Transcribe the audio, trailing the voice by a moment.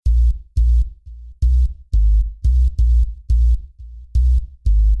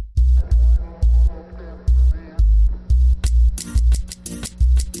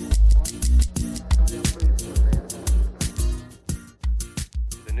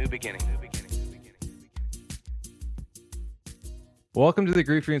Welcome to the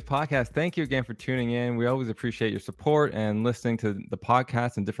Grief Dreams podcast. Thank you again for tuning in. We always appreciate your support and listening to the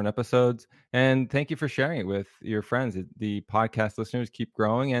podcast and different episodes. And thank you for sharing it with your friends. The podcast listeners keep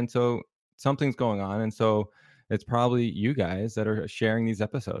growing, and so something's going on. And so it's probably you guys that are sharing these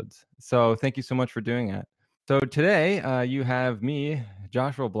episodes. So thank you so much for doing that. So today you have me,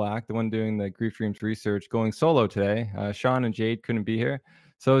 Joshua Black, the one doing the Grief Dreams research, going solo today. Sean and Jade couldn't be here.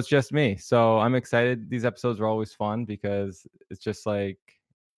 So it's just me. So I'm excited. These episodes are always fun because it's just like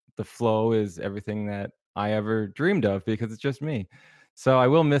the flow is everything that I ever dreamed of because it's just me. So I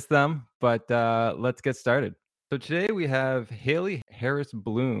will miss them, but let's get started. So today we have Haley Harris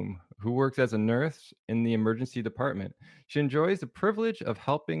Bloom, who works as a nurse in the emergency department. She enjoys the privilege of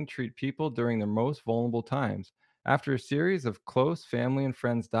helping treat people during their most vulnerable times. After a series of close family and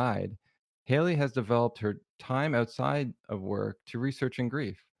friends died, Haley has developed her time outside of work to researching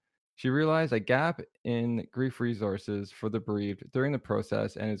grief. She realized a gap in grief resources for the bereaved during the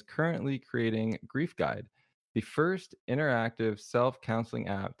process and is currently creating Grief Guide, the first interactive self-counseling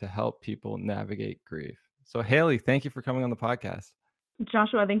app to help people navigate grief. So Haley, thank you for coming on the podcast.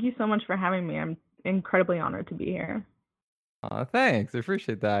 Joshua, thank you so much for having me. I'm incredibly honored to be here. Thanks. I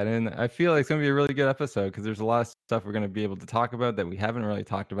appreciate that. And I feel like it's going to be a really good episode because there's a lot of stuff we're going to be able to talk about that we haven't really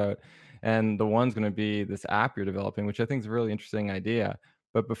talked about. And the one's going to be this app you're developing, which I think is a really interesting idea.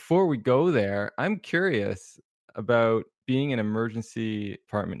 But before we go there, I'm curious about being an emergency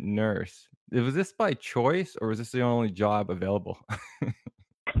department nurse. Was this by choice or was this the only job available?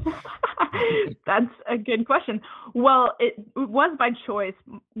 That's a good question. Well, it was by choice,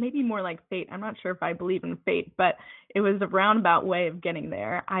 maybe more like fate. I'm not sure if I believe in fate, but it was a roundabout way of getting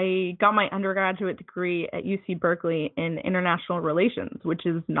there. I got my undergraduate degree at UC Berkeley in international relations, which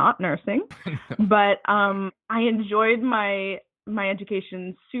is not nursing, but I enjoyed my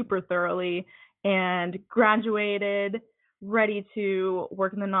education super thoroughly and graduated ready to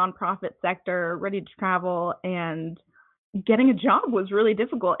work in the nonprofit sector, ready to travel, and getting a job was really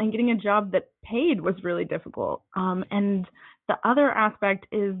difficult, and getting a job that paid was really difficult. And the other aspect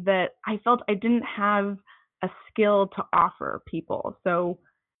is that I felt I didn't have a skill to offer people. So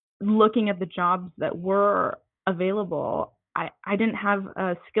looking at the jobs that were available, I didn't have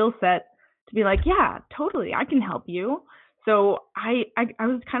a skill set to be like, yeah, totally, I can help you. So I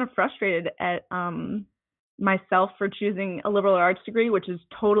was kind of frustrated at myself for choosing a liberal arts degree, which is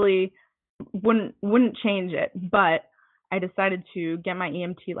totally wouldn't change it, but I decided to get my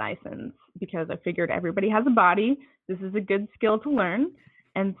EMT license because I figured everybody has a body. This is a good skill to learn.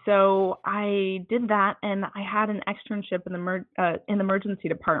 And so I did that, and I had an externship in the emergency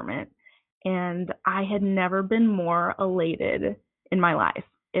department, and I had never been more elated in my life.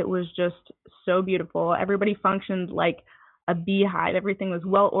 It was just so beautiful. Everybody functioned like a beehive. Everything was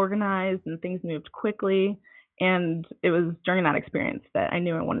well organized and things moved quickly. And it was during that experience that I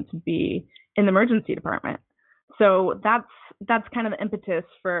knew I wanted to be in the emergency department. So that's kind of the impetus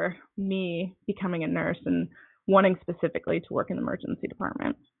for me becoming a nurse and wanting specifically to work in the emergency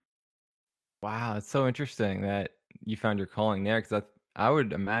department. Wow, it's so interesting that you found your calling there, because I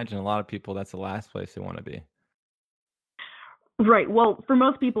would imagine a lot of people that's the last place they want to be. Right. Well, for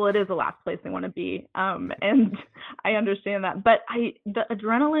most people, it is the last place they want to be, and I understand that. But the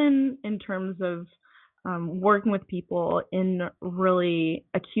adrenaline in terms of working with people in really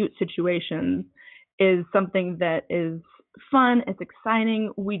acute situations is something that is fun. It's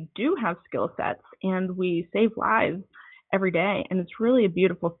exciting. We do have skill sets and we save lives every day, and it's really a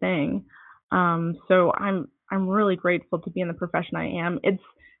beautiful thing. So I'm really grateful to be in the profession I am. It's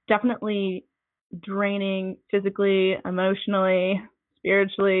definitely draining physically, emotionally,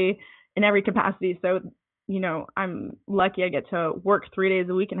 spiritually, in every capacity. So, I'm lucky I get to work 3 days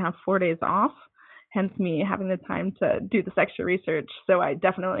a week and have 4 days off, hence me having the time to do this extra research. So I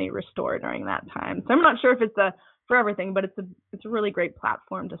definitely restore during that time. So I'm not sure if it's for everything, but it's a really great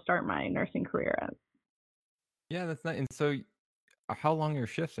platform to start my nursing career at. Yeah, that's nice. And so how long are your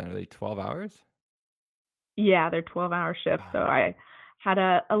shifts then? Are they 12 hours? Yeah, they're 12-hour shifts. So I had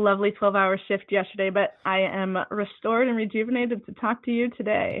a lovely 12-hour shift yesterday, but I am restored and rejuvenated to talk to you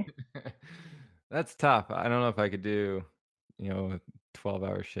today. That's tough. I don't know if I could do,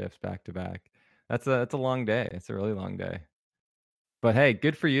 12-hour shifts back to back. That's a long day. It's a really long day. But hey,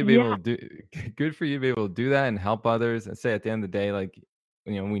 good for you to be able to do that and help others, and say at the end of the day, like,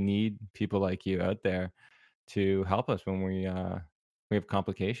 we need people like you out there to help us when we have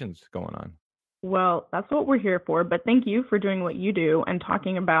complications going on. Well, that's what we're here for. But thank you for doing what you do and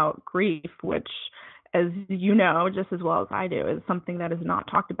talking about grief, which, as you know, just as well as I do, is something that is not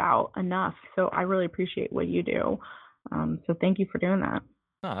talked about enough. So I really appreciate what you do. So thank you for doing that.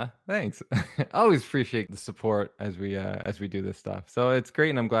 Ah, thanks. I always appreciate the support as we do this stuff. So it's great,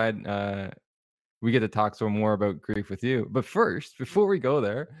 and I'm glad we get to talk some more about grief with you. But first, before we go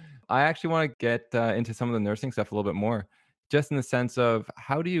there, I actually want to get into some of the nursing stuff a little bit more, just in the sense of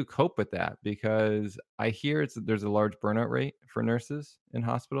how do you cope with that? Because I hear there's a large burnout rate for nurses in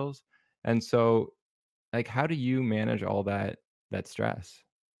hospitals, and so like how do you manage all that stress?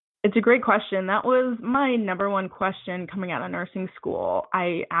 It's a great question. That was my number one question coming out of nursing school.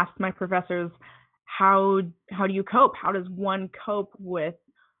 I asked my professors, how do you cope? How does one cope with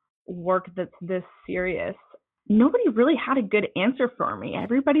work that's this serious? Nobody really had a good answer for me.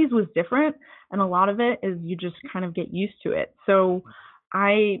 Everybody's was different, and a lot of it is you just kind of get used to it. So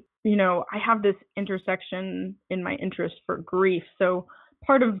I have this intersection in my interest for grief. So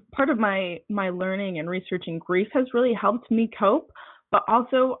part of my learning and researching grief has really helped me cope, but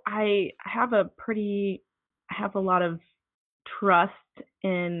also I have a lot of trust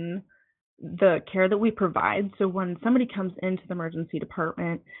in the care that we provide. So when somebody comes into the emergency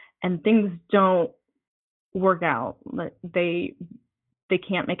department and things don't work out, they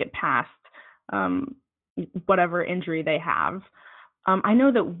can't make it past um, whatever injury they have. I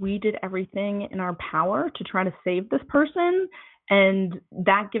know that we did everything in our power to try to save this person, and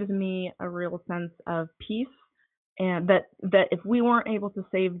that gives me a real sense of peace. And that if we weren't able to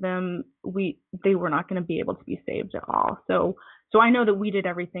save them, they were not going to be able to be saved at all. So I know that we did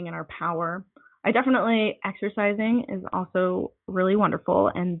everything in our power. I definitely exercising is also really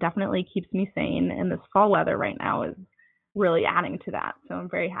wonderful and definitely keeps me sane. And this fall weather right now is really adding to that. So I'm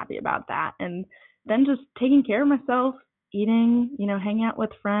very happy about that. And then just taking care of myself, eating, hanging out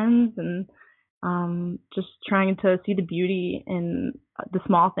with friends, and just trying to see the beauty in the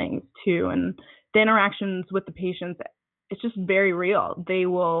small things too. And the interactions with the patients, it's just very real. They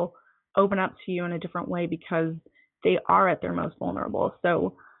will open up to you in a different way because they are at their most vulnerable.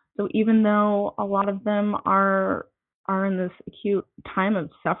 So even though a lot of them are in this acute time of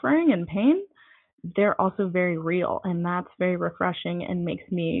suffering and pain, they're also very real, and that's very refreshing and makes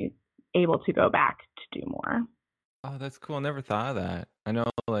me able to go back to do more. Oh, that's cool. I never thought of that. I know,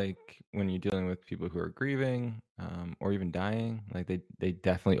 like when you're dealing with people who are grieving, or even dying, like they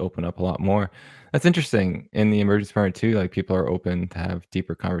definitely open up a lot more. That's interesting. In the emergency department too, like people are open to have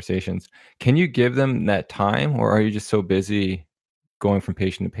deeper conversations. Can you give them that time, or are you just so busy going from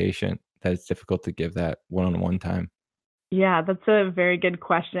patient to patient that it's difficult to give that one-on-one time? Yeah, that's a very good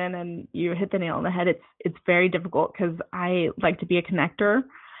question, and you hit the nail on the head. It's very difficult because I like to be a connector,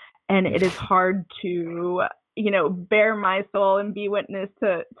 and it is hard to bare my soul and be witness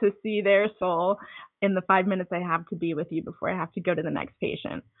to see their soul in the 5 minutes I have to be with you before I have to go to the next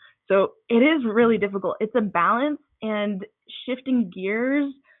patient. So it is really difficult. It's a balance and shifting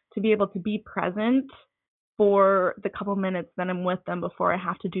gears to be able to be present for the couple minutes that I'm with them before I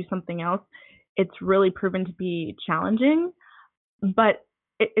have to do something else. It's really proven to be challenging, but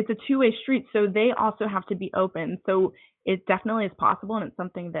it's a two-way street. So they also have to be open. So it definitely is possible, and it's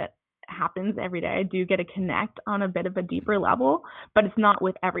something that happens every day. I do get to connect on a bit of a deeper level, but it's not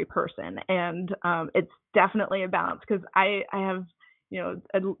with every person. And it's definitely a balance because I have,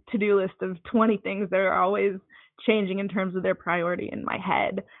 a to-do list of 20 things that are always changing in terms of their priority in my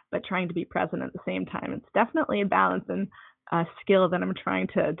head, but trying to be present at the same time. It's definitely a balance and a skill that I'm trying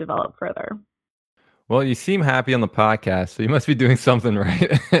to develop further. Well, you seem happy on the podcast, so you must be doing something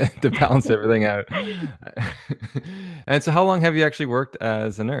right to balance everything out. And so how long have you actually worked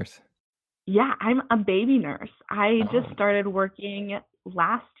as a nurse? Yeah, I'm a baby nurse. I just Oh. started working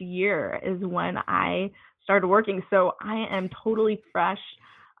last year is when I started working. So I am totally fresh,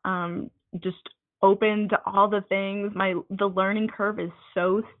 just open to all the things. The learning curve is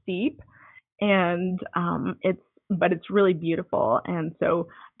so steep, and it's really beautiful. And so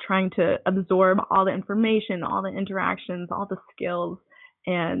trying to absorb all the information, all the interactions, all the skills,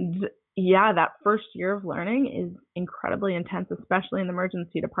 and yeah, that first year of learning is incredibly intense, especially in the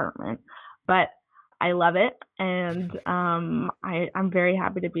emergency department. But I love it, and I'm very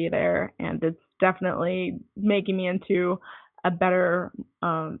happy to be there, and it's definitely making me into a better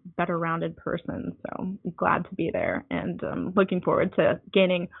rounded person. So I'm glad to be there, and looking forward to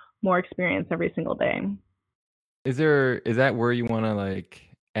gaining more experience every single day. Is that where you wanna, like,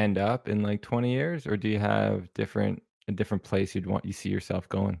 end up in, like, 20 years, or do you have a different place you see yourself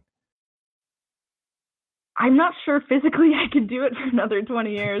going? I'm not sure physically I could do it for another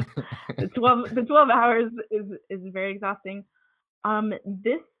 20 years. The 12 hours is very exhausting.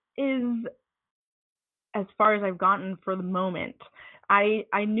 This is as far as I've gotten for the moment.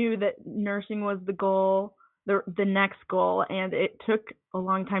 I knew that nursing was the goal, the next goal, and it took a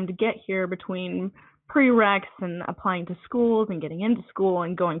long time to get here between prereqs and applying to schools and getting into school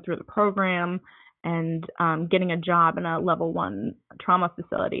and going through the program and getting a job in a level 1 trauma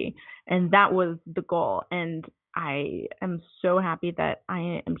facility. And that was the goal. And I am so happy that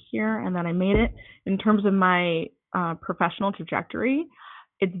I am here and that I made it. In terms of my professional trajectory,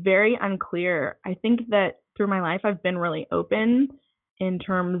 it's very unclear. I think that through my life, I've been really open in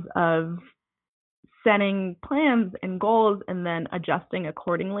terms of setting plans and goals and then adjusting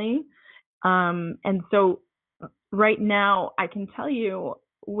accordingly. And so right now, I can tell you,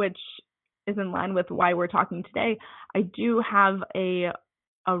 which is in line with why we're talking today, I do have a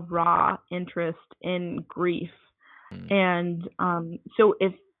raw interest in grief. And so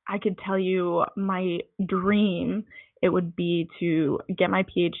if I could tell you my dream, it would be to get my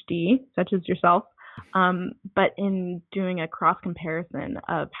PhD, such as yourself, but in doing a cross comparison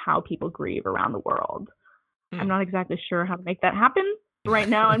of how people grieve around the world. I'm not exactly sure how to make that happen. Right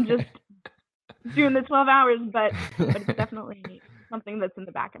now, I'm just doing the 12 hours, but it's definitely something that's in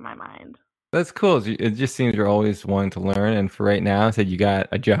the back of my mind. That's cool. It just seems you're always wanting to learn. And for right now, said you got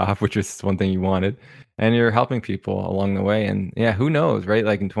a job, which was one thing you wanted, and you're helping people along the way. And yeah, who knows, right?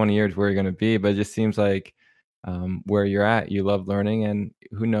 Like in 20 years, where you're going to be. But it just seems like where you're at, you love learning. And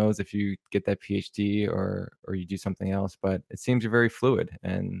who knows if you get that PhD or you do something else. But it seems you're very fluid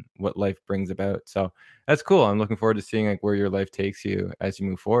and what life brings about. So that's cool. I'm looking forward to seeing like where your life takes you as you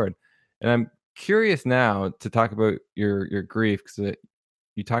move forward. And I'm curious now to talk about your grief, because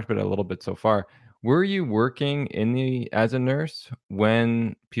you talked about it a little bit so far. Were you working as a nurse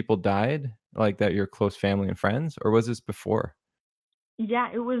when people died, like that, your close family and friends, or was this before? Yeah,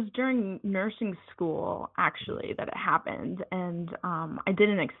 it was during nursing school actually that it happened, and I did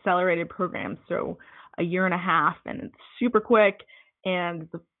an accelerated program, so a year and a half, and it's super quick, and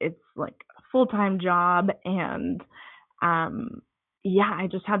it's like a full-time job, and yeah, I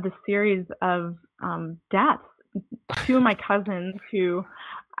just had this series of deaths. Two of my cousins who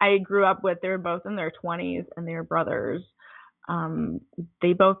I grew up with, they were both in their 20s and they were brothers.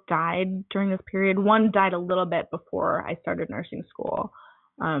 They both died during this period. One died a little bit before I started nursing school.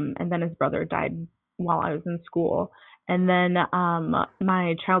 And then his brother died while I was in school. And then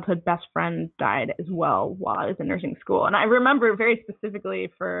my childhood best friend died as well while I was in nursing school. And I remember very specifically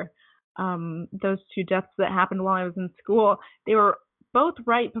for those two deaths that happened while I was in school, they were both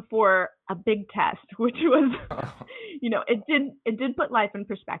right before a big test, which was, it did put life in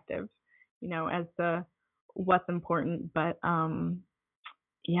perspective, as to what's important. But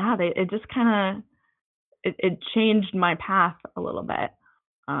yeah, it just kind of it changed my path a little bit,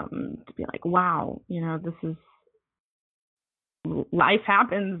 to be like, wow, this is, life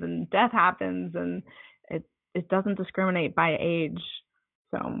happens and death happens, and it doesn't discriminate by age.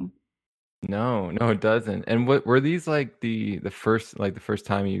 So No, it doesn't. And what were these like the first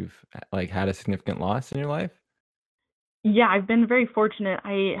time you've like had a significant loss in your life? yeah, I've been very fortunate.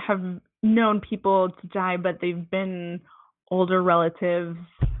 I have known people to die, but they've been older relatives,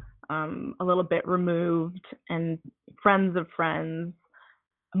 a little bit removed, and friends of friends.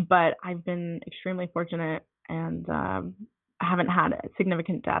 But I've been extremely fortunate, and I haven't had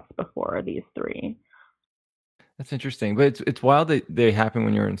significant deaths before these three. That's interesting, but it's wild that they happen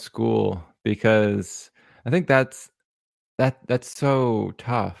when you're in school, because I think that's so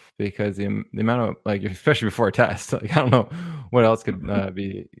tough, because the amount of like, especially before a test, like I don't know what else could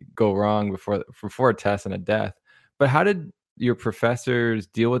go wrong before a test and a death. But how did your professors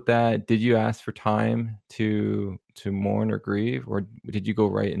deal with that? Did you ask for time to mourn or grieve, or did you go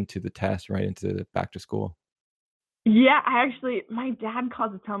right into the test, right into back to school? Yeah, my dad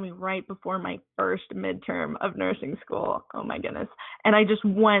called to tell me right before my first midterm of nursing school. Oh my goodness. And I just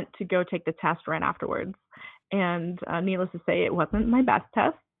went to go take the test right afterwards. And needless to say, it wasn't my best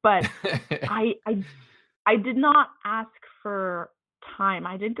test, but I did not ask for time.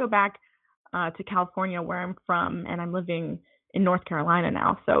 I did go back to California, where I'm from, and I'm living in North Carolina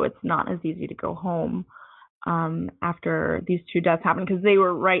now, so it's not as easy to go home after these two deaths happened, because they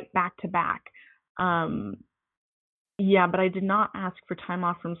were right back to back. Yeah, but I did not ask for time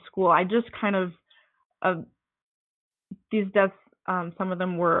off from school. I just kind of these deaths, some of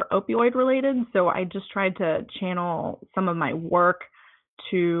them were opioid related, so I just tried to channel some of my work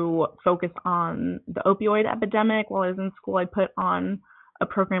to focus on the opioid epidemic. While I was in school, I put on a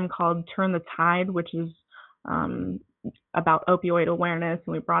program called Turn the Tide, which is about opioid awareness,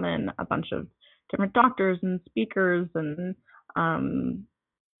 and we brought in a bunch of different doctors and speakers, and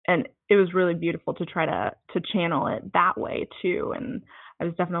it was really beautiful to try to channel it that way too. And I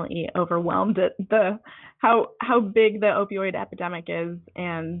was definitely overwhelmed at how big the opioid epidemic is,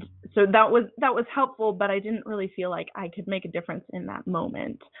 and so that was helpful. But I didn't really feel like I could make a difference in that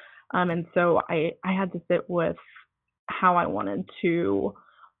moment. And so I had to sit with how I wanted to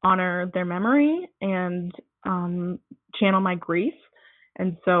honor their memory and channel my grief.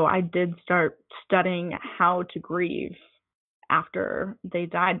 And so I did start studying how to grieve after they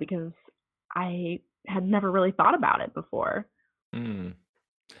died because I had never really thought about it before. Mm.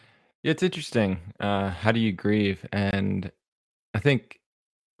 Yeah, it's interesting. How do you grieve? And I think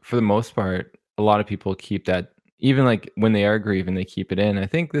for the most part, a lot of people keep that, even like when they are grieving, they keep it in. I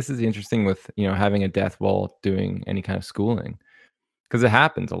think this is interesting with, having a death while doing any kind of schooling, because it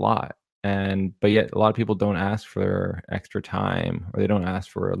happens a lot. And but yet a lot of people don't ask for extra time, or they don't ask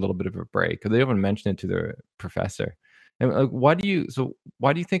for a little bit of a break, or they don't mention it to their professor. And like, why do you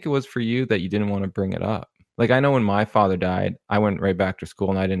think it was for you that you didn't want to bring it up? Like, I know when my father died, I went right back to school,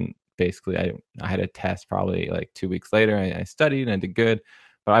 and I didn't basically I had a test probably like 2 weeks later. I studied and I did good,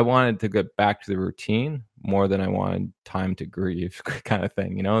 but I wanted to get back to the routine more than I wanted time to grieve, kind of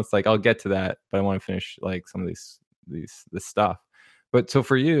thing. It's like I'll get to that, but I want to finish like some of this stuff. But so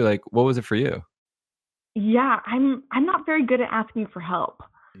for you, like, what was it for you? Yeah, I'm not very good at asking for help.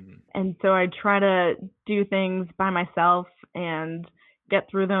 Mhm. And so I try to do things by myself and get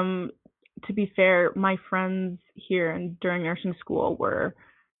through them. To be fair, my friends here and during nursing school were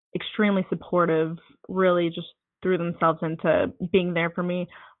extremely supportive, really just threw themselves into being there for me.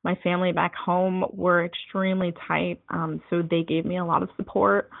 My family back home were extremely tight, so they gave me a lot of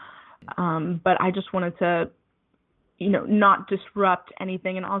support. But I just wanted to, not disrupt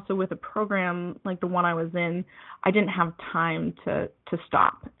anything. And also with a program like the one I was in, I didn't have time to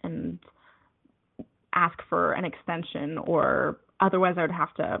stop and ask for an extension, or otherwise I would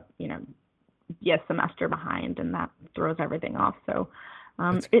have to, be a semester behind, and that throws everything off. So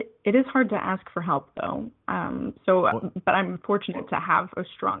That's it is hard to ask for help though. what But I'm fortunate to have a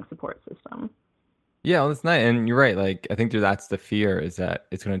strong support system. Yeah, well, that's nice. And you're right. Like, I think that's the fear, is that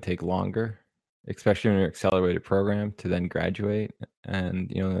it's going to take longer, especially in your accelerated program, to then graduate.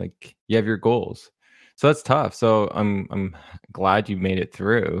 And, like, you have your goals. So that's tough. So I'm glad you made it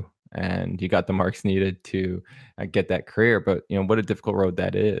through and you got the marks needed to get that career. But, what a difficult road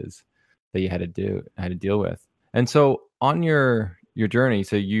that is, that you had to deal with. And so on your journey,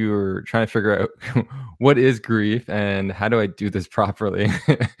 so you're trying to figure out what is grief and how do I do this properly?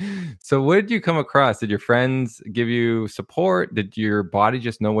 So what did you come across? Did your friends give you support? Did your body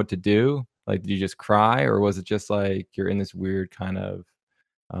just know what to do? Like, did you just cry, or was it just like you're in this weird kind of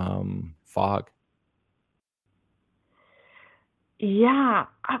fog? Yeah,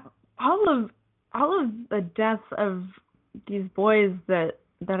 all of the deaths of these boys that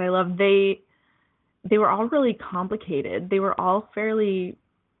I love, they were all really complicated. They were all fairly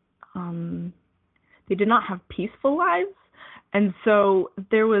um they did not have peaceful lives. And so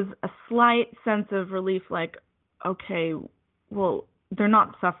there was a slight sense of relief, like, okay, well, they're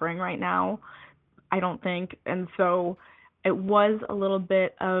not suffering right now, I don't think. And so it was a little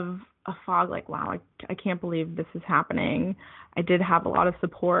bit of a fog, like, wow, I can't believe this is happening. I did have a lot of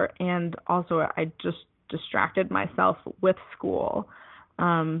support, and also I just distracted myself with school.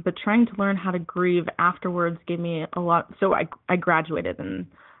 But trying to learn how to grieve afterwards gave me a lot. So I graduated, and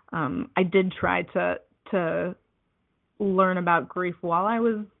I did try to learn about grief while I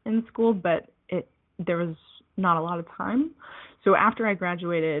was in school, but there was not a lot of time. So after I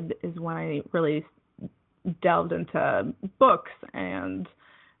graduated is when I really delved into books and,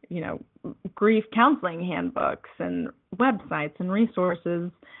 you know, grief counseling handbooks and websites and resources,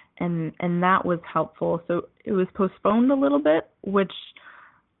 and that was helpful. So it was postponed a little bit, which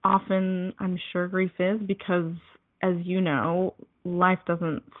often I'm sure grief is, because as you know, life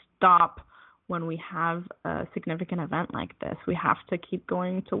doesn't stop when we have a significant event like this. We have to keep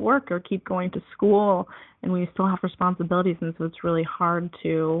going to work or keep going to school, and we still have responsibilities, and so it's really hard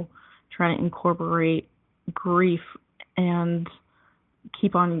to try to incorporate grief and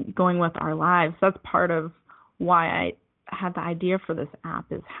keep on going with our lives. That's part of why I had the idea for this app,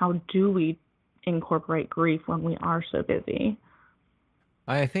 is how do we incorporate grief when we are so busy?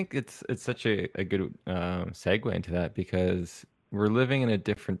 I think it's such a good segue into that, because we're living in a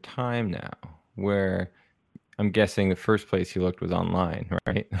different time now, where I'm guessing the first place you looked was online,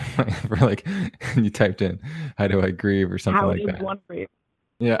 right? For like, you typed in "how do I grieve" or something How like does that. one grieve?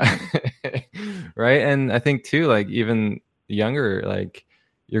 Yeah. Right. And I think too, like, even younger, like,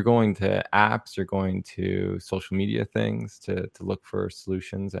 you're going to apps, you're going to social media things to look for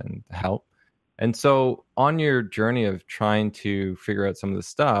solutions and help. And so on your journey of trying to figure out some of the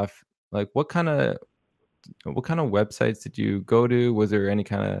stuff, like, what kind of websites did you go to? Was there any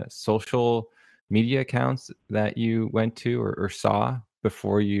kind of social media accounts that you went to, or saw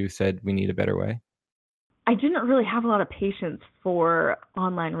before you said we need a better way? I didn't really have a lot of patience for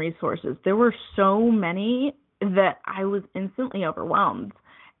online resources. There were so many that I was instantly overwhelmed.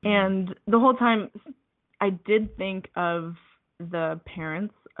 Mm. And the whole time I did think of the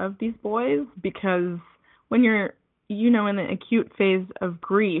parents of these boys, because when you're, in the acute phase of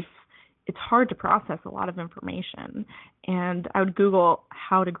grief, it's hard to process a lot of information. And I would Google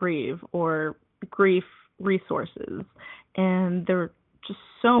how to grieve or grief resources. And there were just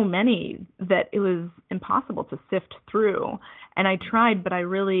so many that it was impossible to sift through. And I tried, but I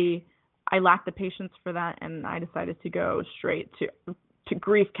lacked the patience for that, and I decided to go straight to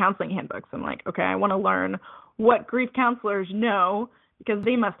grief counseling handbooks. I'm like, okay, I want to learn what grief counselors know, because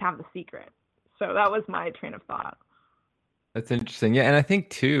they must have the secret. So that was my train of thought. That's interesting. Yeah, and I think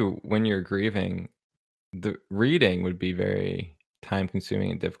too, when you're grieving, the reading would be very time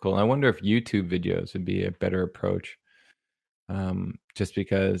consuming and difficult. I wonder if YouTube videos would be a better approach, just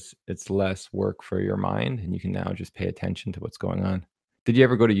because it's less work for your mind and you can now just pay attention to what's going on. Did you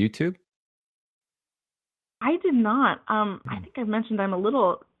ever go to YouTube? I did not. I Mm. think I mentioned I'm a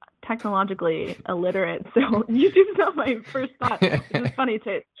little technologically illiterate, so YouTube's not my first thought, which is funny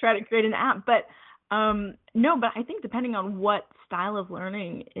to try to create an app. But no, but I think depending on what style of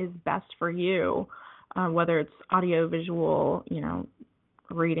learning is best for you, whether it's audio, visual,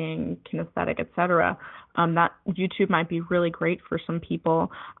 reading, kinesthetic, etc., that YouTube might be really great for some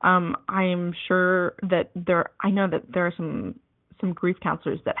people. I'm sure that I know that there are some grief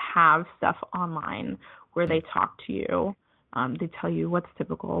counselors that have stuff online where they talk to you. They tell you what's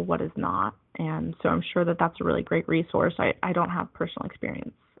typical, what is not, and so I'm sure that that's a really great resource. I don't have personal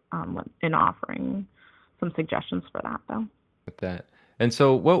experience in offering some suggestions for that, though. With that. And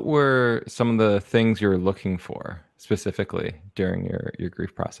so what were some of the things you were looking for specifically during your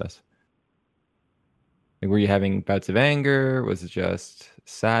grief process? Like, were you having bouts of anger? Was it just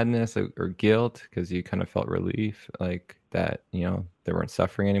sadness or guilt because you kind of felt relief, like that, they weren't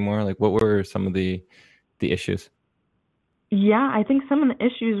suffering anymore? Like, what were some of the issues? Yeah, I think some of the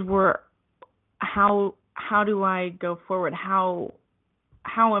issues were how do I go forward? How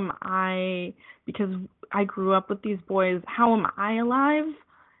am I, because I grew up with these boys, how am I alive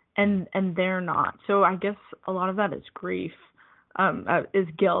and they're not? So I guess a lot of that is grief, is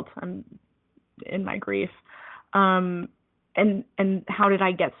guilt. I'm in my grief. Um, and how did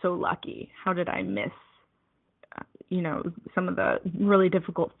I get so lucky? How did I miss, some of the really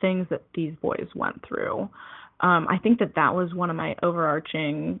difficult things that these boys went through? I think that was one of my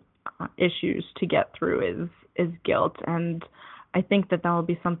overarching issues to get through is guilt, and I think that will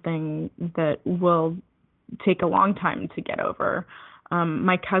be something that will take a long time to get over.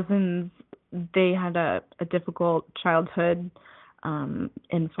 My cousins, they had a difficult childhood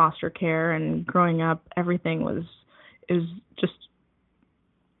in foster care, and growing up, everything it was just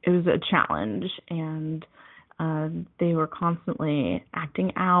it was a challenge, and they were constantly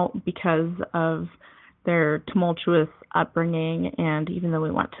acting out because of their tumultuous upbringing. And even though we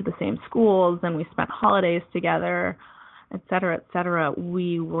went to the same schools and we spent holidays together, et cetera,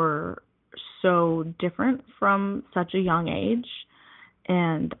 we were so different from such a young age.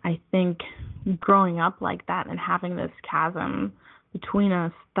 And I think growing up like that and having this chasm between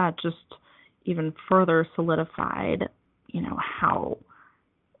us, that just even further solidified, how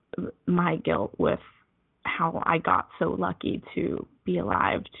my guilt with how I got so lucky to be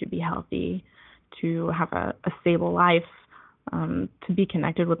alive, to be healthy, to have a stable life, to be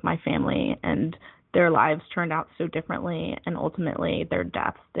connected with my family, and their lives turned out so differently, and ultimately their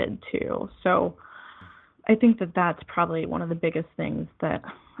deaths did too. So I think that that's probably one of the biggest things that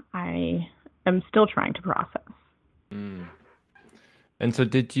I am still trying to process. Mm. And so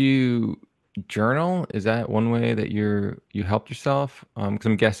did you journal? Is that one way that you helped yourself? Because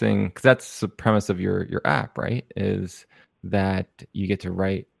I'm guessing, because that's the premise of your app, right? Is that you get to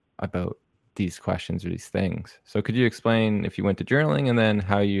write about these questions or these things. So could you explain if you went to journaling and then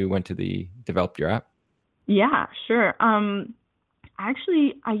how you went to develop your app? Yeah, sure.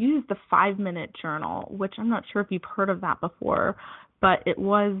 Actually, I used the 5 minute journal, which I'm not sure if you've heard of that before, but it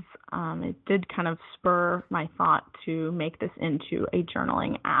did kind of spur my thought to make this into a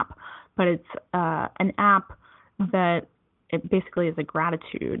journaling app. But it's an app that it basically is a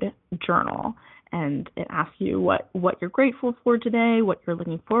gratitude journal, and it asks you what you're grateful for today, what you're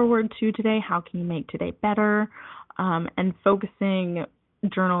looking forward to today, how can you make today better, and focusing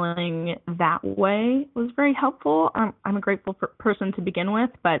journaling that way was very helpful. I'm a grateful person to begin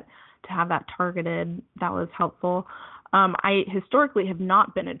with, but to have that targeted, that was helpful. I historically have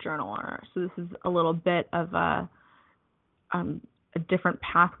not been a journaler, so this is a little bit of a different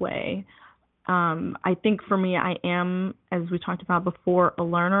pathway. I think for me, I am, as we talked about before, a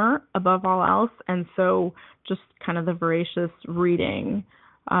learner above all else. And so just kind of the voracious reading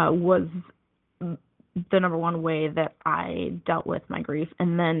was the number one way that I dealt with my grief.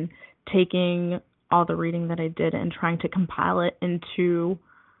 And then taking all the reading that I did and trying to compile it into,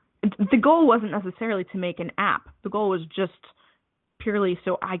 the goal wasn't necessarily to make an app. The goal was just purely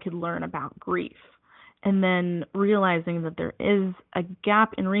so I could learn about grief. And then realizing that there is a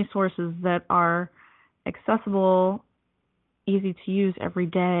gap in resources that are accessible, easy to use every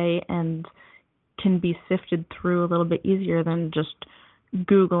day, and can be sifted through a little bit easier than just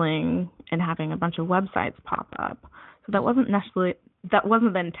Googling and having a bunch of websites pop up. So that wasn't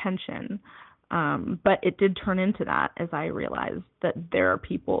the intention. But it did turn into that as I realized that there are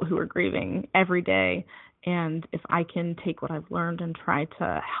people who are grieving every day. And if I can take what I've learned and try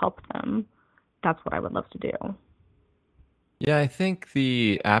to help them, that's what I would love to do. Yeah, I think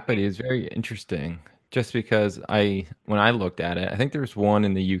the app idea is very interesting just because when I looked at it, I think there's one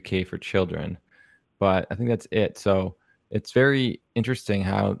in the UK for children, but I think that's it. So it's very interesting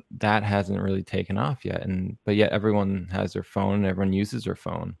how that hasn't really taken off yet. But yet everyone has their phone and everyone uses their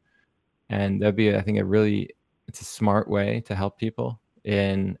phone. And that'd be, I think, it's a smart way to help people.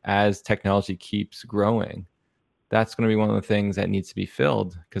 And as technology keeps growing, that's going to be one of the things that needs to be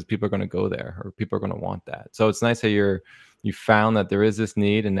filled because people are going to go there or people are going to want that. So it's nice that you found that there is this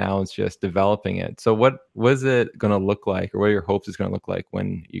need and now it's just developing it. So what was it going to look like, or what are your hopes it's going to look like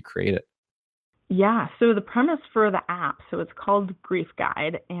when you create it? Yeah, so the premise for the app, so it's called Grief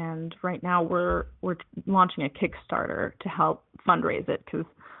Guide, and right now we're launching a Kickstarter to help fundraise it because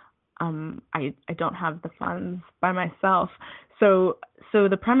I don't have the funds by myself. So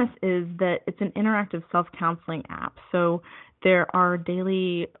the premise is that it's an interactive self-counseling app. So there are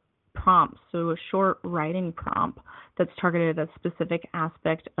daily prompts, so a short writing prompt that's targeted at a specific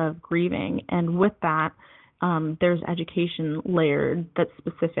aspect of grieving, and with that, there's education layered that's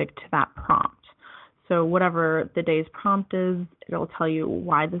specific to that prompt. So whatever the day's prompt is, it'll tell you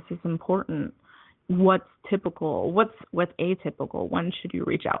why this is important, what's typical, what's atypical, when should you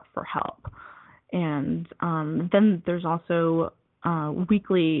reach out for help. And then there's also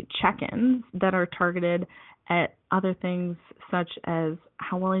weekly check-ins that are targeted at other things such as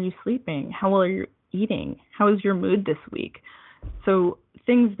how well are you sleeping, how well are you eating, how is your mood this week. So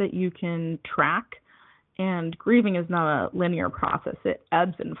things that you can track. And grieving is not a linear process. It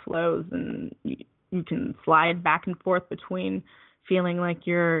ebbs and flows, and you can slide back and forth between feeling like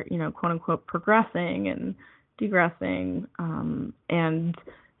you're, quote unquote, progressing and degressing. And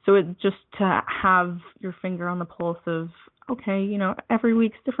so it's just to have your finger on the pulse of, okay, every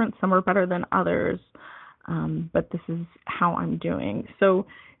week's different. Some are better than others. But this is how I'm doing. So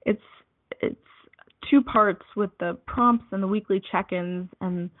it's two parts with the prompts and the weekly check-ins.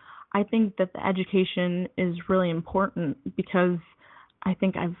 And I think that the education is really important because I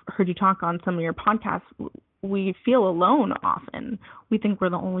think I've heard you talk on some of your podcasts. We feel alone often. We think we're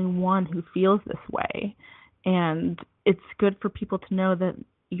the only one who feels this way. And it's good for people to know that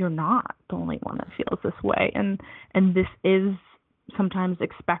you're not the only one that feels this way. And this is sometimes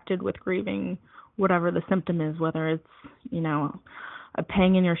expected with grieving, whatever the symptom is, whether it's, a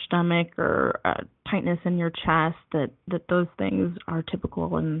pang in your stomach or a tightness in your chest, that those things are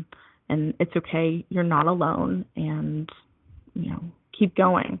typical and it's okay. You're not alone, and, keep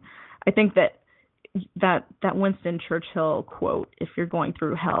going. I think that Winston Churchill quote, if you're going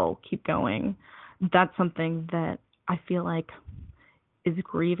through hell, keep going, that's something that I feel like is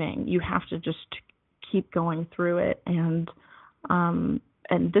grieving. You have to just keep going through it. And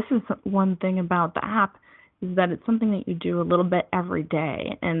this is one thing about the app, is that it's something that you do a little bit every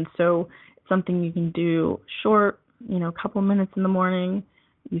day. And so it's something you can do short, a couple minutes in the morning.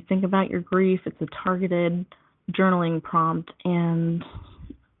 You think about your grief. It's a targeted journaling prompt, and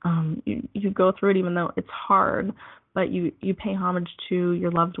you go through it even though it's hard, but you pay homage to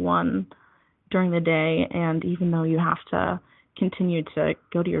your loved one during the day. And even though you have to continue to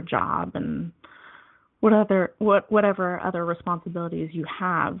go to your job and whatever other responsibilities you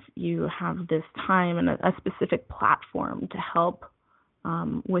have this time and a specific platform to help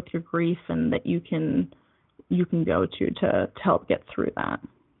with your grief, and that you can go to help get through that.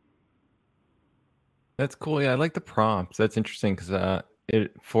 That's cool. Yeah, I like the prompts. That's interesting because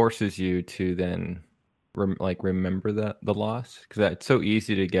it forces you to then remember the loss, because it's so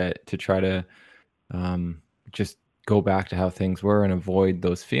easy to try to just go back to how things were and avoid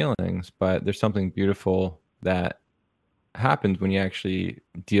those feelings. But there's something beautiful that happens when you actually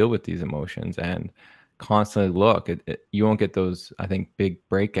deal with these emotions and constantly look. You won't get those, I think, big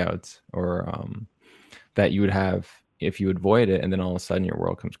breakouts or that you would have if you avoid it, and then all of a sudden your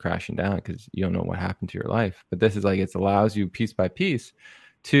world comes crashing down because you don't know what happened to your life. But this is like, it allows you piece by piece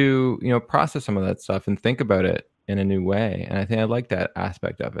to, process some of that stuff and think about it in a new way. And I think I like that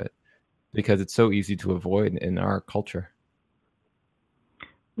aspect of it because it's so easy to avoid in our culture.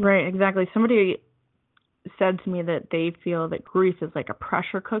 Right, exactly. Somebody said to me that they feel that grief is like a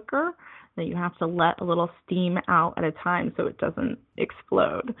pressure cooker, that you have to let a little steam out at a time so it doesn't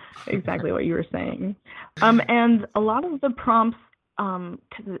explode. Exactly what you were saying. And a lot of the prompts,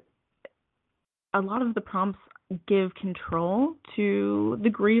 'cause a lot of the prompts give control to the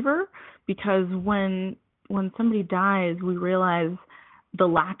griever, because when somebody dies, we realize the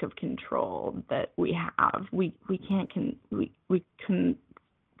lack of control that we have. We can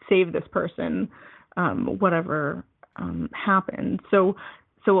save this person, whatever happened. So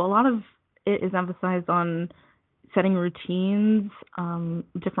a lot of it is emphasized on setting routines,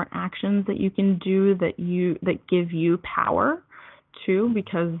 different actions that you can do that give you power too,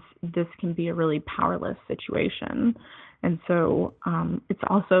 because this can be a really powerless situation. And so it's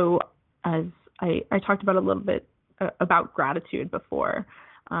also, as I talked about a little bit about gratitude before,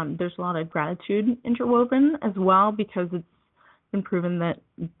 there's a lot of gratitude interwoven as well, because it's been proven that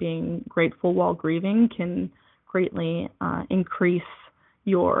being grateful while grieving can greatly increase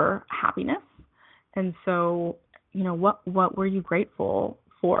your happiness. And so, what were you grateful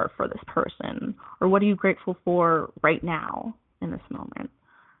for this person, or what are you grateful for right now in this moment?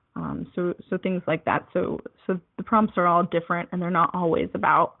 So things like that. So the prompts are all different, and they're not always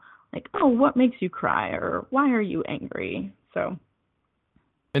about like, oh, what makes you cry, or why are you angry? So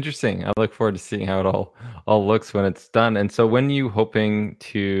Interesting. I look forward to seeing how it all looks when it's done. And so, when you hoping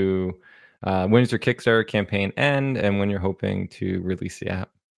to, when does your Kickstarter campaign end, and when you're hoping to release the app?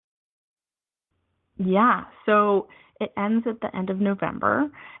 yeah, so it ends at the end of November,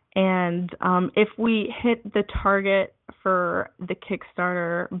 and if we hit the target for the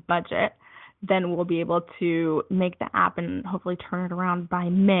Kickstarter budget, then we'll be able to make the app and hopefully turn it around by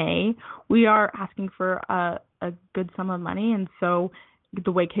May. We are asking for a good sum of money, and so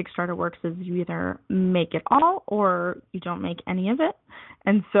the way Kickstarter works is you either make it all or you don't make any of it.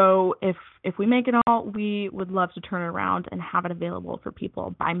 And so if we make it all, we would love to turn it around and have it available for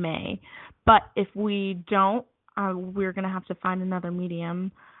people by May. But if we don't, we're going to have to find another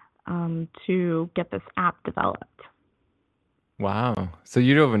medium to get this app developed. Wow. So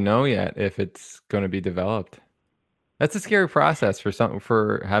you don't even know yet if it's going to be developed. That's a scary process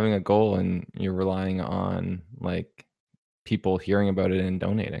for having a goal and you're relying on like people hearing about it and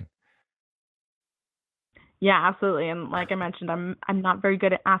donating. Yeah, absolutely. And like I mentioned, I'm not very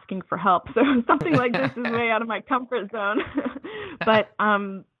good at asking for help, so something like this is way out of my comfort zone. But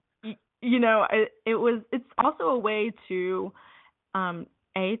it's also a way to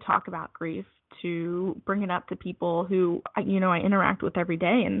talk about grief, to bring it up to people who I interact with every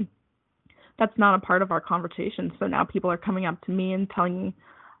day, and that's not a part of our conversation. So now people are coming up to me and telling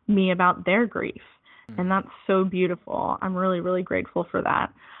me about their grief, and that's so beautiful. I'm really, really grateful for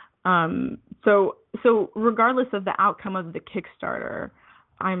that. So regardless of the outcome of the Kickstarter,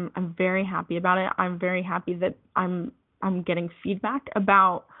 I'm very happy about it. I'm very happy that I'm getting feedback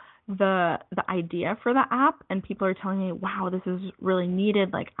about the idea for the app, and people are telling me, wow, this is really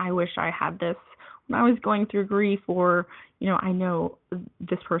needed. Like, I wish I had this when I was going through grief, or I know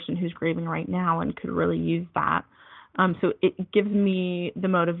this person who's grieving right now and could really use that. So it gives me the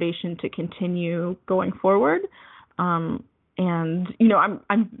motivation to continue going forward. And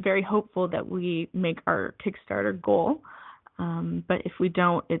I'm very hopeful that we make our Kickstarter goal. But if we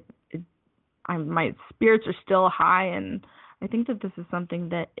don't, my spirits are still high, and I think that this is something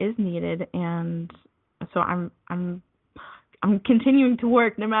that is needed. And so I'm continuing to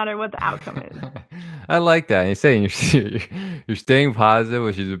work no matter what the outcome is. I like that. And you're saying you're staying positive,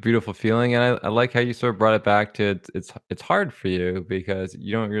 which is a beautiful feeling. And I like how you sort of brought it back to it's hard for you because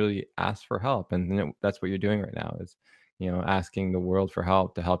you don't really ask for help, and that's what you're doing right now is asking the world for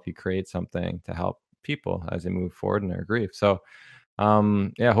help to help you create something to help people as they move forward in their grief. So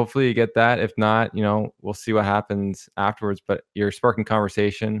yeah, hopefully you get that. If not, we'll see what happens afterwards. But you're sparking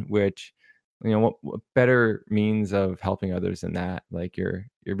conversation, which what better means of helping others than that? Like you're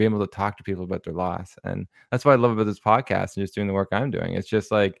being able to talk to people about their loss, and that's what I love about this podcast and just doing the work I'm doing. It's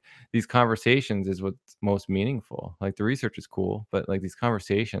just like these conversations is what's most meaningful. Like the research is cool, but like these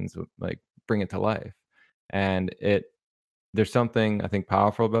conversations like bring it to life, and there's something I think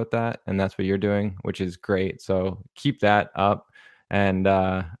powerful about that, and that's what you're doing, which is great. So keep that up, and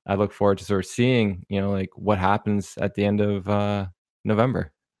I look forward to sort of seeing like what happens at the end of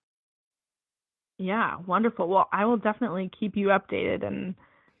November. Yeah, wonderful. Well, I will definitely keep you updated, and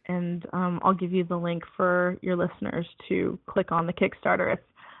and I'll give you the link for your listeners to click on the Kickstarter if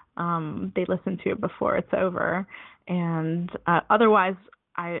they listen to it before it's over. And otherwise,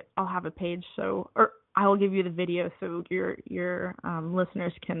 I'll have a page, or I will give you the video so your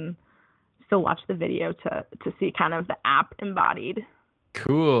listeners can still watch the video to see kind of the app embodied.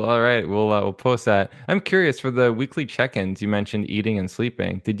 Cool. All right. We'll post that. I'm curious, for the weekly check-ins, you mentioned eating and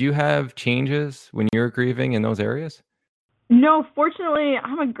sleeping. Did you have changes when you were grieving in those areas? No, fortunately,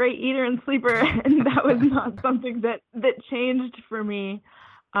 I'm a great eater and sleeper, and that was not something that changed for me.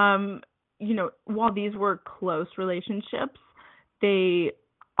 While these were close relationships, they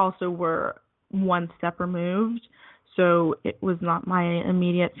also were one step removed. So it was not my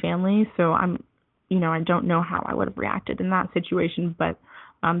immediate family. So I don't know how I would have reacted in that situation, but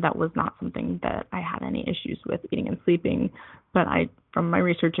that was not something that I had any issues with, eating and sleeping. But from my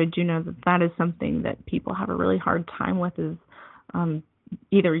research, I do know that is something that people have a really hard time with, is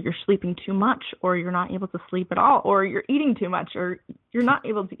either you're sleeping too much, or you're not able to sleep at all, or you're eating too much, or you're not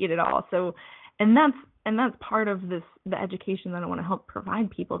able to eat at all. So, and that's part of the education that I want to help provide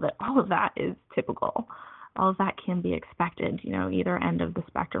people, that all of that is typical. All of that can be expected, either end of the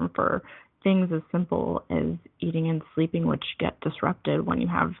spectrum, for things as simple as eating and sleeping, which get disrupted when you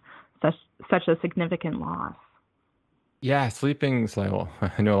have such a significant loss. Yeah, sleeping's like, well,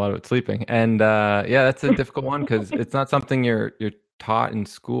 I know a lot about sleeping, and that's a difficult one, because it's not something you're taught in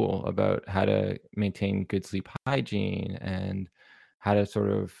school about how to maintain good sleep hygiene and how to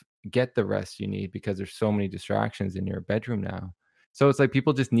sort of get the rest you need, because there's so many distractions in your bedroom now. So it's like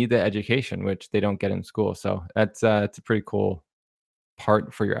people just need the education, which they don't get in school. So that's it's a pretty cool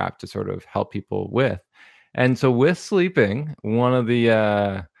part for your app to sort of help people with. And so with sleeping, one of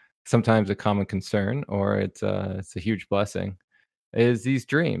the sometimes a common concern, or it's a huge blessing, is these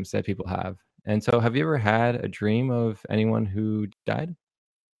dreams that people have. And so, have you ever had a dream of anyone who died?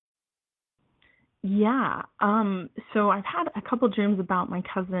 Yeah. So I've had a couple dreams about my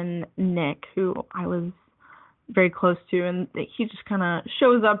cousin Nick, who I was very close to, and he just kind of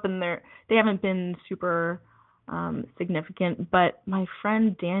shows up, and they haven't been super significant. But my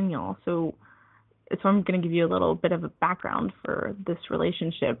friend Daniel, so I'm going to give you a little bit of a background for this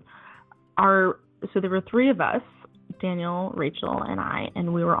relationship. So there were three of us, Daniel, Rachel, and I,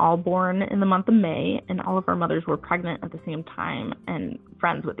 and we were all born in the month of May, and all of our mothers were pregnant at the same time and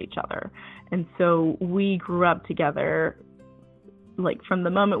friends with each other. And so we grew up together, like from the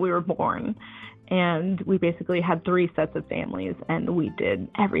moment we were born, and we basically had three sets of families, and we did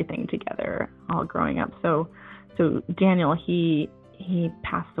everything together all growing up. So Daniel, he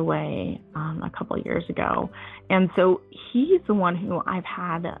passed away a couple of years ago, and so he's the one who I've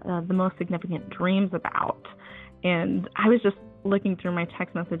had the most significant dreams about. And I was just looking through my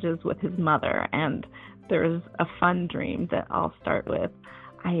text messages with his mother, and there's a fun dream that I'll start with.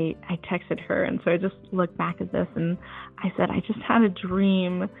 I texted her, and so I just looked back at this, and I said, I just had a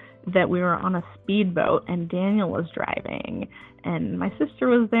dream that we were on a speedboat, and Daniel was driving, and my sister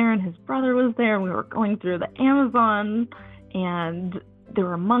was there, and his brother was there, and we were going through the Amazon, and there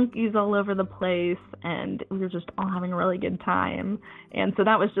were monkeys all over the place, and we were just all having a really good time. And so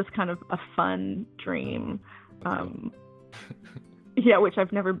that was just kind of a fun dream. Which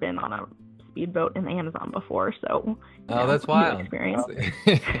I've never been on a speedboat in the Amazon before, so that's wild. Experience.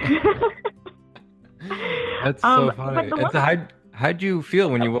 That's so funny. And so how'd you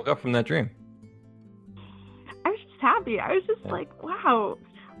feel when you woke up from that dream? I was just happy. I was just like, wow,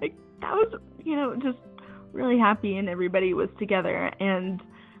 like that was just really happy, and everybody was together. And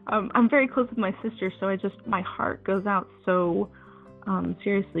I'm very close with my sister, so my heart goes out so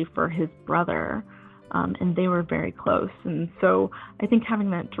seriously for his brother. And they were very close. And so I think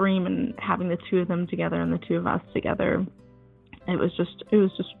having that dream and having the two of them together and the two of us together, it was just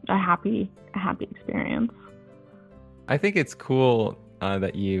a happy experience. I think it's cool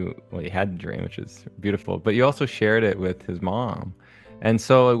that you had the dream, which is beautiful, but you also shared it with his mom. And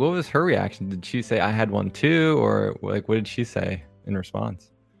so what was her reaction? Did she say, I had one too? Or what did she say in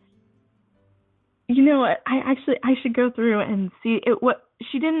response? You know what? I should go through and see it. What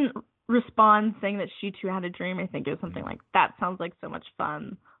she didn't respond saying that she too had a dream. I think it was something like, that sounds like so much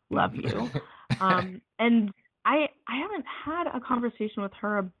fun, love you. And I haven't had a conversation with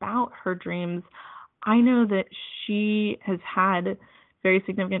her about her dreams. I know that she has had very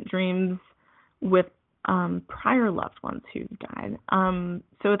significant dreams with prior loved ones who died.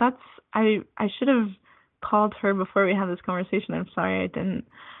 So I should have called her before we had this conversation. I'm sorry I didn't.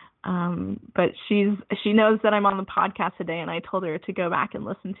 But she knows that I'm on the podcast today, and I told her to go back and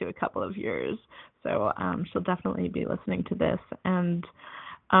listen to a couple of yours. So she'll definitely be listening to this. And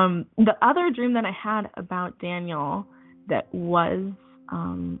the other dream that I had about Daniel that was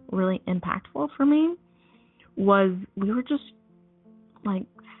really impactful for me was we were just like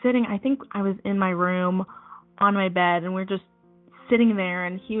sitting. I think I was in my room on my bed, and we are just sitting there,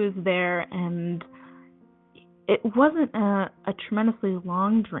 and he was there, and it wasn't a tremendously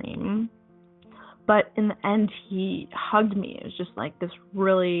long dream, but in the end, he hugged me. It was just like this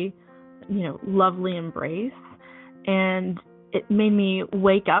really, lovely embrace, and it made me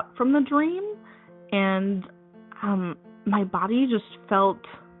wake up from the dream, and my body just felt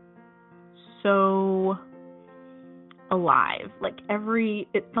so alive.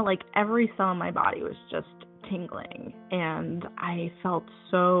 It felt like every cell in my body was just tingling, and I felt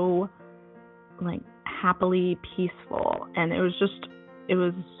so happily peaceful, and it was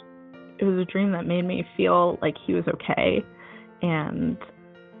a dream that made me feel like he was okay, and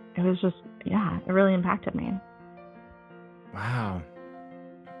it was just, it really impacted me. Wow.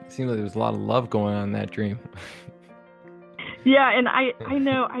 It seemed like there was a lot of love going on in that dream. Yeah, and I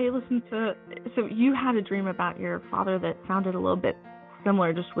know I listened to, so you had a dream about your father that sounded a little bit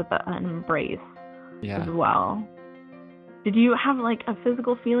similar, just with an embrace as well. Did you have a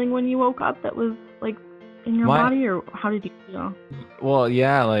physical feeling when you woke up that was in your body, or how did you feel? Well,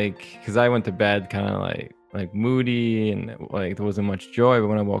 yeah, because I went to bed kind of like moody, and there wasn't much joy, but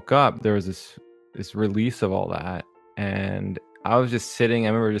when I woke up, there was this release of all that, and I was just sitting. I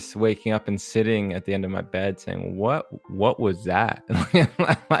remember just waking up and sitting at the end of my bed saying, what was that?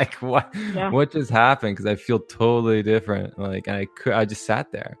 What just happened? Because I feel totally different. And I just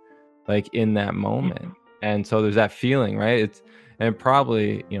sat there in that moment. And so there's that feeling, right? And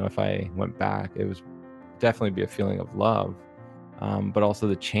probably, if I went back, it was definitely be a feeling of love, but also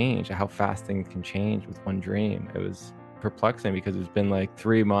the change, how fast things can change with one dream. It was perplexing because it's been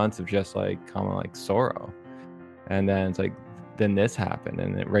 3 months of just common sorrow, and then it's then this happened,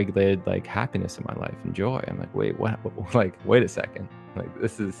 and it regulated happiness in my life and joy. I'm wait, what? Wait a second,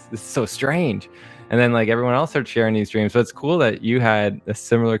 this is so strange. And then everyone else started sharing these dreams. So it's cool that you had a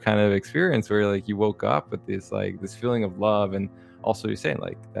similar kind of experience where you woke up with this this feeling of love, and also you're saying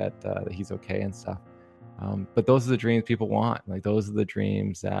that he's okay and stuff. But those are the dreams people want. Those are the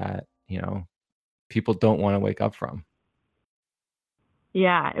dreams that people don't want to wake up from.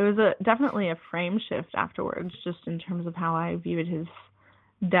 Yeah, it was definitely a frame shift afterwards, just in terms of how I viewed his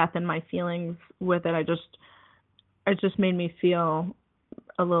death and my feelings with it. It just made me feel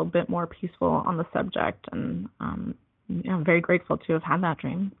a little bit more peaceful on the subject, and I'm very grateful to have had that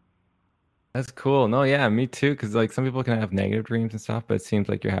dream. That's cool. No, yeah, me too. Because some people can have negative dreams and stuff, but it seems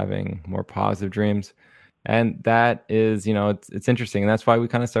like you're having more positive dreams. And that is, it's interesting. And that's why we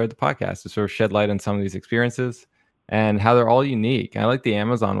kind of started the podcast, to sort of shed light on some of these experiences and how they're all unique. I like the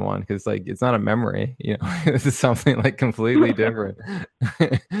Amazon one because it's not a memory, this is something completely different.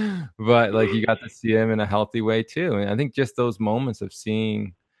 But you got to see him in a healthy way too. And I think just those moments of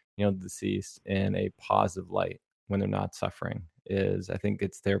seeing, the deceased in a positive light when they're not suffering I think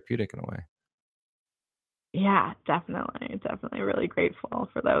it's therapeutic in a way. Yeah, definitely really grateful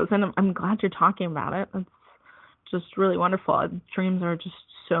for those, and I'm glad you're talking about it. It's just really wonderful. Dreams are just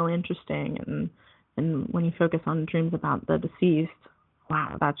so interesting, and when you focus on dreams about the deceased,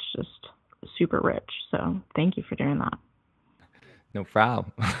 wow, that's just super rich. So thank you for doing that. No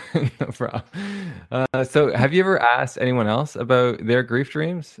problem. No problem. So have you ever asked anyone else about their grief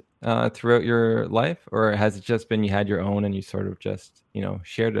dreams throughout your life, or has it just been you had your own and you sort of just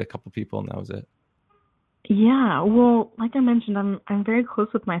shared it a couple people and that was it? Yeah, well, like I mentioned, I'm very close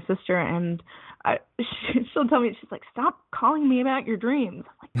with my sister, and she'll tell me, she's like, "Stop calling me about your dreams."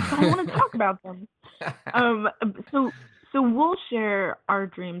 I'm like, "But I want to talk about them." So we'll share our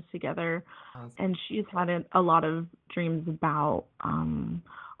dreams together, and she's had a lot of dreams about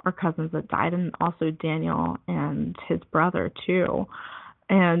our cousins that died, and also Daniel and his brother too.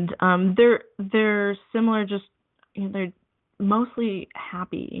 And they're similar, just they're mostly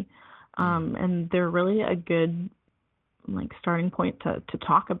happy. And they're really a good starting point to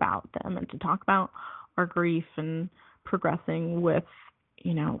talk about them and to talk about our grief and progressing with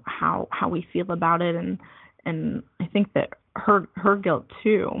how we feel about it, and I think that her guilt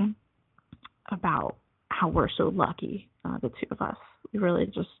too, about how we're so lucky, the two of us. We really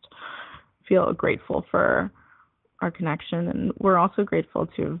just feel grateful for our connection, and we're also grateful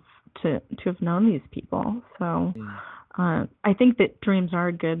to have known these people. So I think that dreams are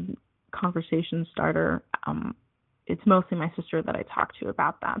a good conversation starter. It's mostly my sister that I talk to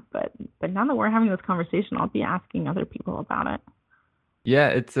about that, but now that we're having this conversation, I'll be asking other people about it. Yeah,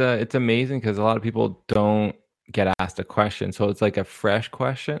 it's amazing because a lot of people don't get asked a question, so it's a fresh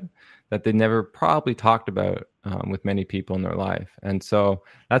question that they never probably talked about with many people in their life. And so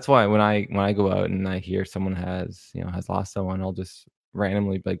that's why when I go out and I hear someone has lost someone, I'll just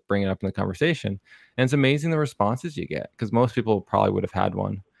randomly like bring it up in the conversation. And it's amazing the responses you get, because most people probably would have had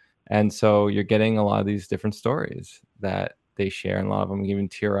one. And so you're getting a lot of these different stories that they share, and a lot of them even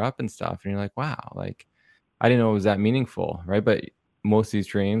tear up and stuff. And you're like, wow, like I didn't know it was that meaningful, right? But most of these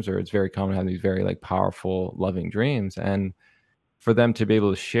dreams, or it's very common to have these very like powerful, loving dreams. And for them to be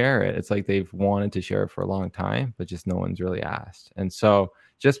able to share it, it's like they've wanted to share it for a long time, but just no one's really asked. And so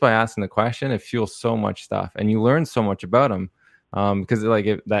just by asking the question, it fuels so much stuff, and you learn so much about them. Because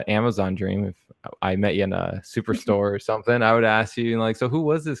like that Amazon dream, if I met you in a superstore or something, I would ask you like, so who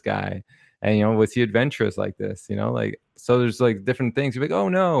was this guy? And was he adventurous like this? Like, so there's like different things. You're like, oh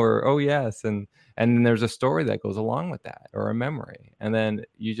no, or oh yes, and then there's a story that goes along with that, or a memory, and then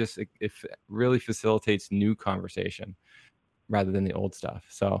it really facilitates new conversation rather than the old stuff.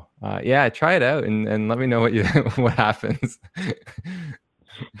 So yeah, try it out and let me know what happens.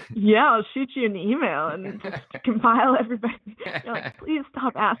 Yeah, I'll shoot you an email and just compile everybody. You're like, please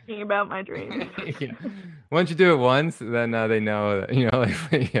stop asking about my dreams. Yeah. Once you do it once, then they know that,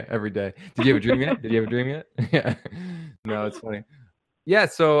 like yeah, every day. Did you have a dream yet? Yeah. No, it's funny. Yeah.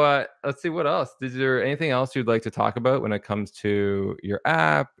 So let's see, what else. Is there anything else you'd like to talk about when it comes to your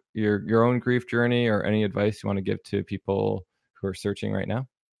app, your own grief journey, or any advice you want to give to people who are searching right now?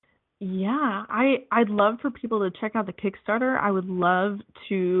 Yeah, I'd love for people to check out the Kickstarter. I would love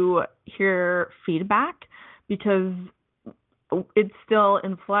to hear feedback because it's still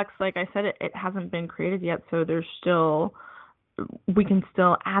in flux. Like I said, it hasn't been created yet, so we can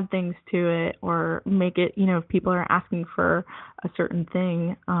still add things to it or make it, if people are asking for a certain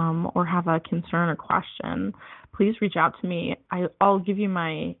thing or have a concern or question, please reach out to me. I'll give you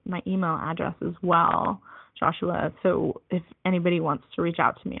my email address as well, Joshua. So if anybody wants to reach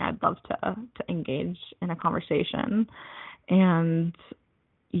out to me, I'd love to engage in a conversation. And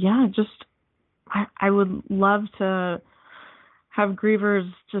yeah, I would love to have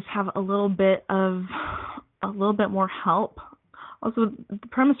grievers just have a little bit more help. Also, the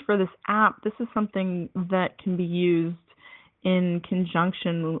premise for this app, this is something that can be used in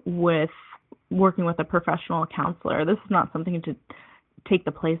conjunction with working with a professional counselor. This is not something to take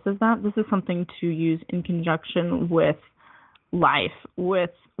the place of that. This is something to use in conjunction with life, with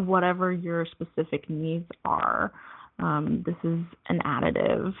whatever your specific needs are. This is an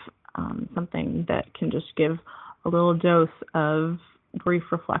additive, something that can just give a little dose of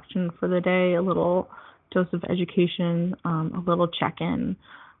brief reflection for the day, a little dose of education, a little check-in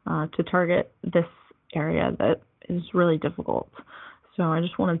to target this area that is really difficult. So I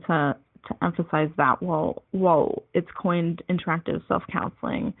just wanted to emphasize that while it's coined interactive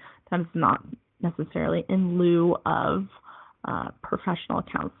self-counseling, that is not necessarily in lieu of professional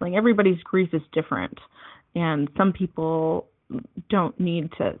counseling. Everybody's grief is different, and some people don't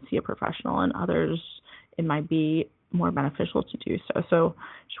need to see a professional, and others it might be more beneficial to do so. So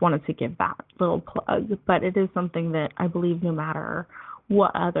just wanted to give that little plug. But it is something that I believe no matter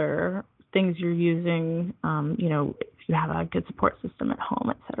what other things you're using, if you have a good support system at home,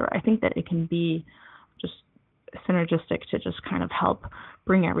 et cetera, I think that it can be just synergistic to just kind of help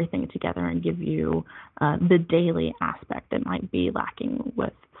bring everything together and give you the daily aspect that might be lacking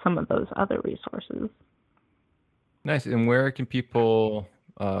with some of those other resources. Nice. And where can people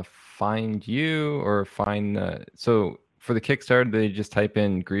find you or find so for the Kickstarter, they just type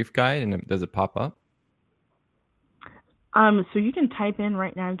in grief guide and does it pop up? So you can type in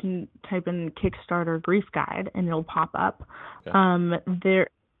right now, you can type in Kickstarter grief guide and it'll pop up. Okay.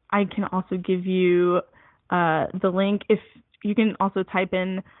 I can also give you the link. If you can also type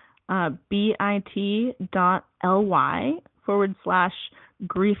in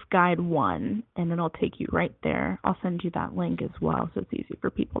bit.ly/griefguide1 and it'll take you right there. I'll send you that link as well, so it's easy for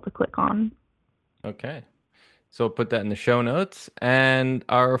people to click on. Okay. So put that in the show notes. And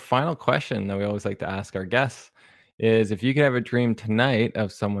our final question that we always like to ask our guests is, if you could have a dream tonight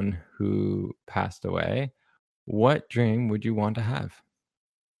of someone who passed away, what dream would you want to have?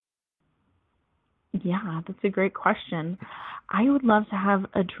 Yeah, that's a great question. I would love to have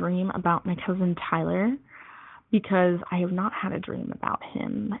a dream about my cousin Tyler, because I have not had a dream about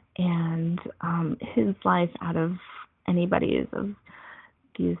him, and his life out of anybody's of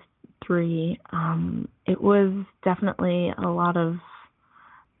these three, it was definitely a lot of,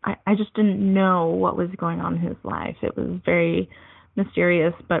 I just didn't know what was going on in his life. It was very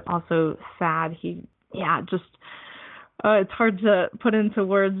mysterious, but also sad. It's hard to put into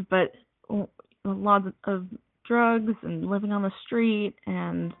words, but a lot of drugs and living on the street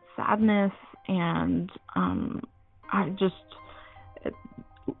and sadness and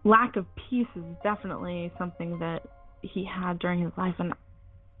lack of peace is definitely something that he had during his life. And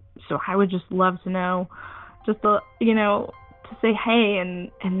so I would just love to know, to say hey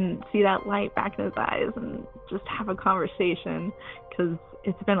and see that light back in his eyes and just have a conversation, because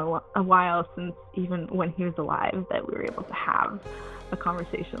it's been a while since even when he was alive that we were able to have a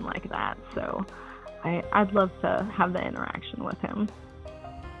conversation like that. So I'd love to have the interaction with him.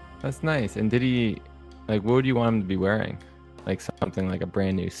 That's nice. And did he, like, what would you want him to be wearing? Like something like a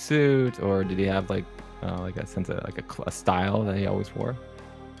brand new suit, or did he have like a sense of like a style that he always wore?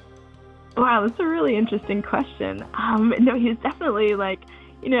 Wow, that's a really interesting question. No, he's definitely like,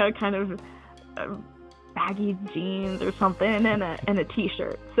 kind of baggy jeans or something and a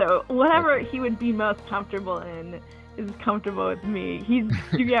t-shirt. So whatever he would be most comfortable in is comfortable with me. He's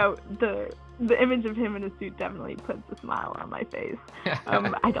the image of him in a suit definitely puts a smile on my face.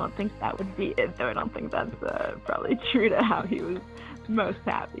 I don't think that would be it, though. I don't think that's probably true to how he was most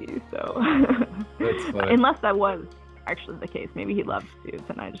happy. So unless that was actually the case, maybe he loved suits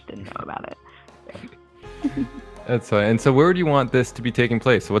and I just didn't know about it. So. That's fine. And so where would you want this to be taking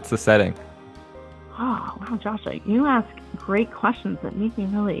place? What's the setting? Oh, wow, Joshua, you ask great questions that make me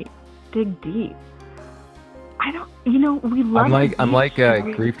really dig deep. I don't, we love. I'm like a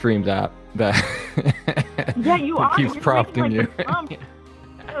Grief Dreams app that. Yeah, you are. Keeps prompting you.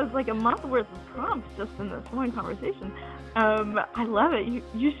 It was like a month worth of prompts just in this one conversation. I love it.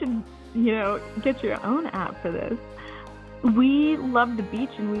 You should, get your own app for this. We love the beach,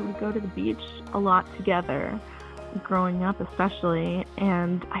 and we would go to the beach a lot together, growing up especially.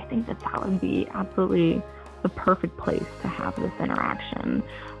 And I think that would be absolutely the perfect place to have this interaction.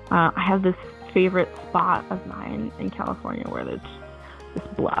 I have this favorite spot of mine in California where there's this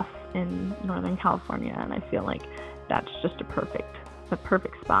bluff in Northern California, and I feel like that's just the perfect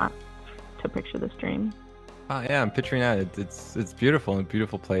spot to picture this dream. Oh yeah, I'm picturing that. It's beautiful, and a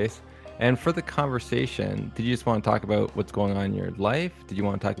beautiful place. And for the conversation, did you just want to talk about what's going on in your life? Did you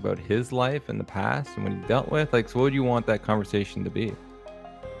want to talk about his life in the past and what he dealt with? Like, so what would you want that conversation to be,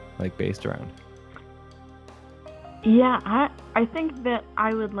 like, based around? Yeah, I think that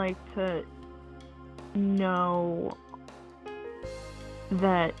I would like to know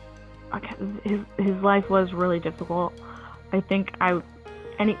that his life was really difficult. I think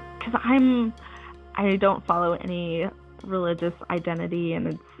because I don't follow any religious identity, and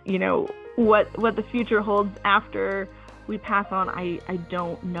it's what the future holds after we pass on. I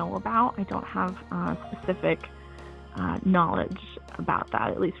don't know about. I don't have specific knowledge about that,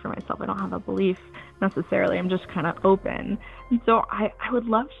 at least for myself. I don't have a belief necessarily. I'm just kind of open. And so I would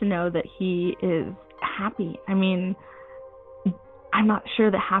love to know that he is happy. I mean, I'm not sure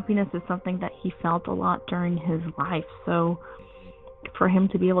that happiness is something that he felt a lot during his life. So for him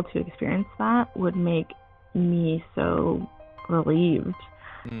to be able to experience that would make me so relieved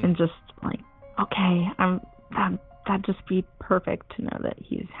and just like, okay, that'd just be perfect to know that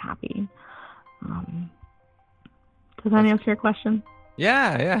he's happy. Does that answer your question?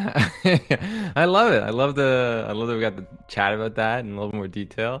 Yeah. I love it. I love that we got to chat about that in a little more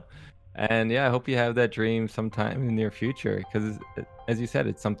detail. And yeah, I hope you have that dream sometime in the near future, because as you said,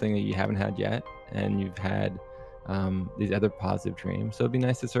 it's something that you haven't had yet, and you've had these other positive dreams. So it'd be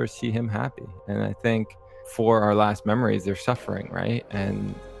nice to sort of see him happy. And I think for our last memories, they're suffering, right?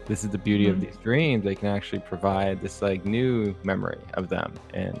 And this is the beauty of these dreams. They can actually provide this like new memory of them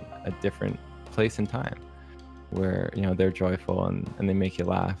in a different place and time where, they're joyful and they make you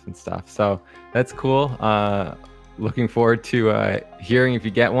laugh and stuff. So that's cool. Looking forward to hearing if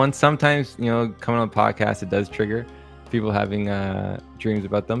you get one. Sometimes, coming on the podcast, it does trigger people having dreams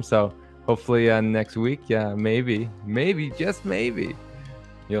about them. So hopefully next week, maybe, just maybe,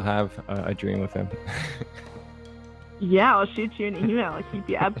 you'll have a dream with him. Yeah, I'll shoot you an email. I'll keep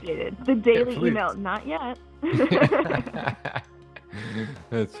you updated. The daily email, not yet.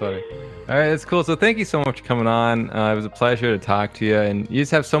 That's funny. All right, that's cool. So thank you so much for coming on. It was a pleasure to talk to you, and you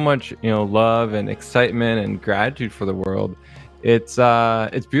just have so much, love and excitement and gratitude for the world. It's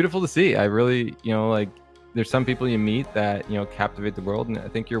beautiful to see. I really, there's some people you meet that, captivate the world, and I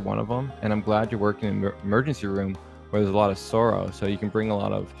think you're one of them. And I'm glad you're working in an emergency room where there's a lot of sorrow, so you can bring a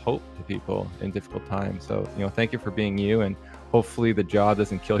lot of hope to people in difficult times. So, thank you for being you, and hopefully the job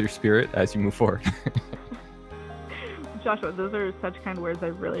doesn't kill your spirit as you move forward. Joshua, those are such kind words. I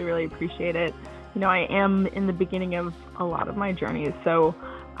really, really appreciate it. I am in the beginning of a lot of my journeys, so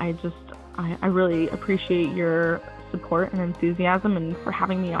I really appreciate your support and enthusiasm, and for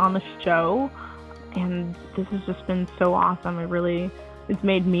having me on the show. And this has just been so awesome. It's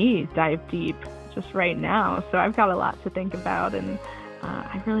made me dive deep just right now. So I've got a lot to think about, and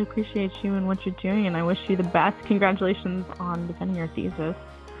I really appreciate you and what you're doing, and I wish you the best. Congratulations on defending your thesis.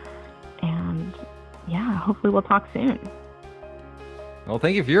 And yeah, hopefully we'll talk soon. Well,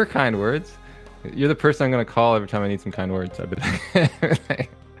 thank you for your kind words. You're the person I'm going to call every time I need some kind words. I'd be like,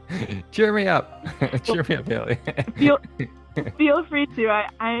 cheer me up. Cheer me up, Haley. Feel free to.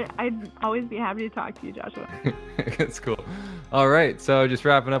 I'd always be happy to talk to you, Joshua. That's cool. All right. So just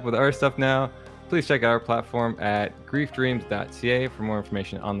wrapping up with our stuff now. Please check out our platform at griefdreams.ca for more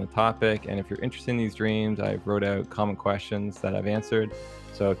information on the topic. And if you're interested in these dreams, I wrote out common questions that I've answered,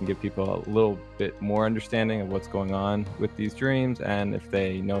 so it can give people a little bit more understanding of what's going on with these dreams. And if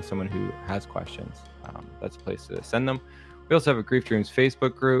they know someone who has questions, that's a place to send them. We also have a Grief Dreams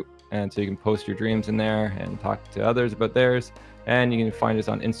Facebook group, and so you can post your dreams in there and talk to others about theirs. And you can find us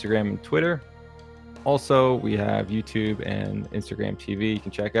on Instagram and Twitter. Also, we have YouTube and Instagram TV you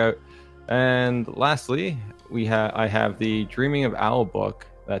can check out. And lastly, I have the Dreaming of Owl book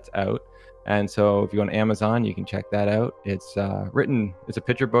that's out. And so if you go on Amazon, you can check that out. It's it's a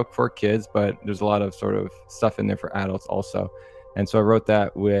picture book for kids, but there's a lot of sort of stuff in there for adults also. And so I wrote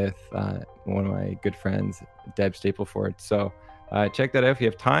that with one of my good friends, Deb Stapleford. So check that out if you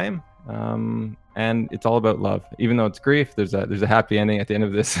have time. And it's all about love. Even though it's grief, there's a happy ending at the end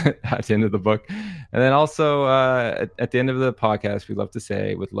of this, at the end of the book. And then also at the end of the podcast, we love to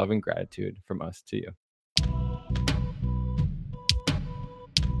say, with love and gratitude from us to you.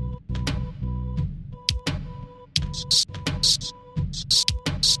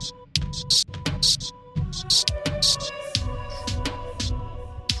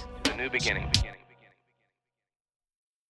 The new beginning.